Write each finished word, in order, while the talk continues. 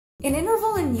An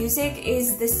interval in music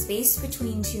is the space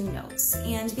between two notes,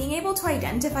 and being able to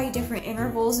identify different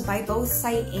intervals by both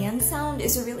sight and sound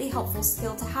is a really helpful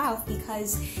skill to have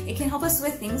because it can help us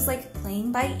with things like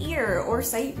playing by ear or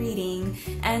sight reading,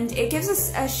 and it gives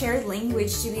us a shared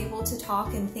language to be able to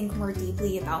talk and think more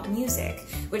deeply about music,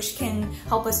 which can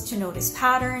help us to notice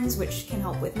patterns, which can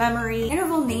help with memory.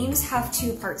 Interval names have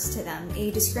two parts to them,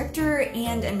 a descriptor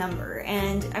and a number,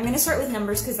 and I'm going to start with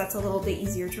numbers because that's a little bit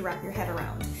easier to wrap your head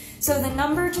around. So the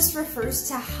number just refers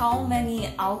to how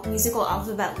many musical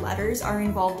alphabet letters are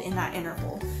involved in that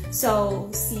interval. So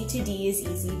C to D is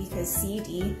easy because C,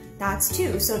 D, that's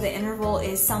 2. So the interval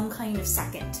is some kind of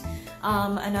second.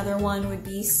 Another one would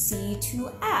be C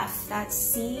to F. That's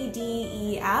C, D,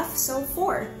 E, F, so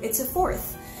 4. It's a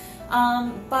fourth.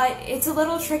 But it's a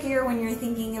little trickier when you're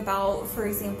thinking about, for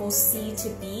example, C to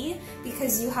B,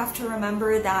 because you have to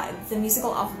remember that the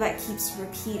musical alphabet keeps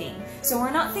repeating. So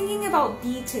we're not thinking about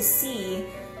B to C,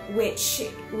 which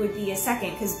would be a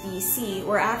second, because B, C.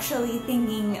 We're actually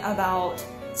thinking about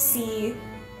C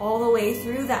all the way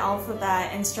through the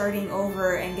alphabet and starting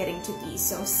over and getting to B.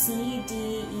 So C,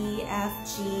 D, E,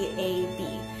 F, G, A,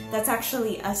 B. That's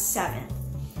actually a 7th.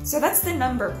 So that's the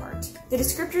number part. The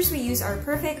descriptors we use are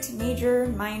perfect, major,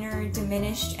 minor,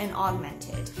 diminished, and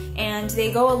augmented, and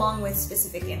they go along with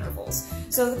specific intervals.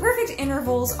 So the perfect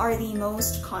intervals are the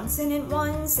most consonant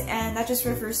ones, and that just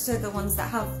refers to the ones that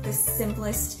have the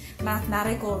simplest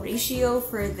mathematical ratio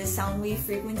for the sound wave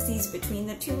frequencies between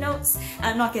the two notes.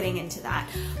 I'm not getting into that,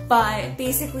 but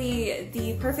basically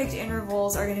the perfect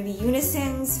intervals are going to be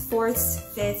unisons, fourths,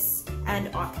 fifths,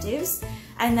 and octaves.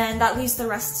 And then that leaves the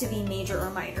rest to be major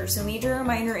or minor. So major or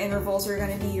minor intervals are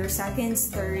going to be your seconds,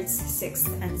 thirds, sixths,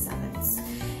 and sevenths.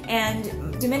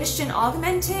 And diminished and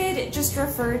augmented just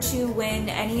refer to when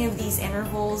any of these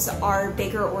intervals are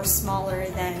bigger or smaller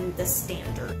than the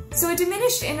standard. So a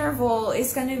diminished interval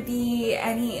is going to be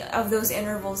any of those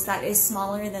intervals that is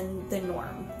smaller than the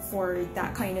norm for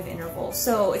that kind of interval.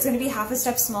 So it's going to be half a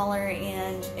step smaller,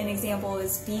 and an example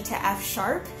is B to F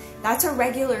sharp. That's a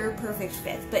regular perfect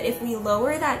fifth, but if we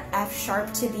lower that F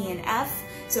sharp to be an F,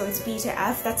 so it's B to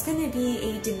F, that's going to be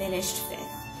a diminished fifth.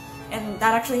 And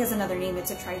that actually has another name,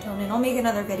 it's a tritone, and I'll make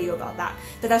another video about that,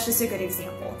 but that's just a good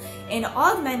example. An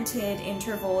augmented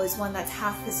interval is one that's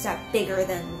half a step bigger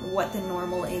than what the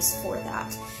normal is for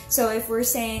that. So if we're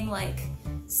saying like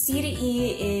C to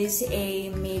E is a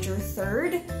major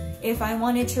third, if I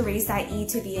wanted to raise that E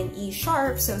to be an E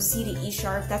sharp, so C to E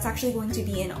sharp, that's actually going to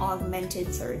be an augmented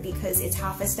third because it's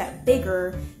half a step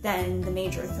bigger than the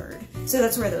major third. So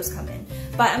that's where those come in.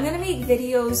 But I'm going to make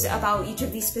videos about each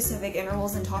of these specific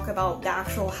intervals and talk about the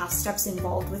actual half steps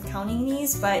involved with counting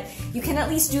these, but you can at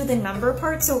least do the number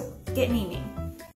part, so get naming.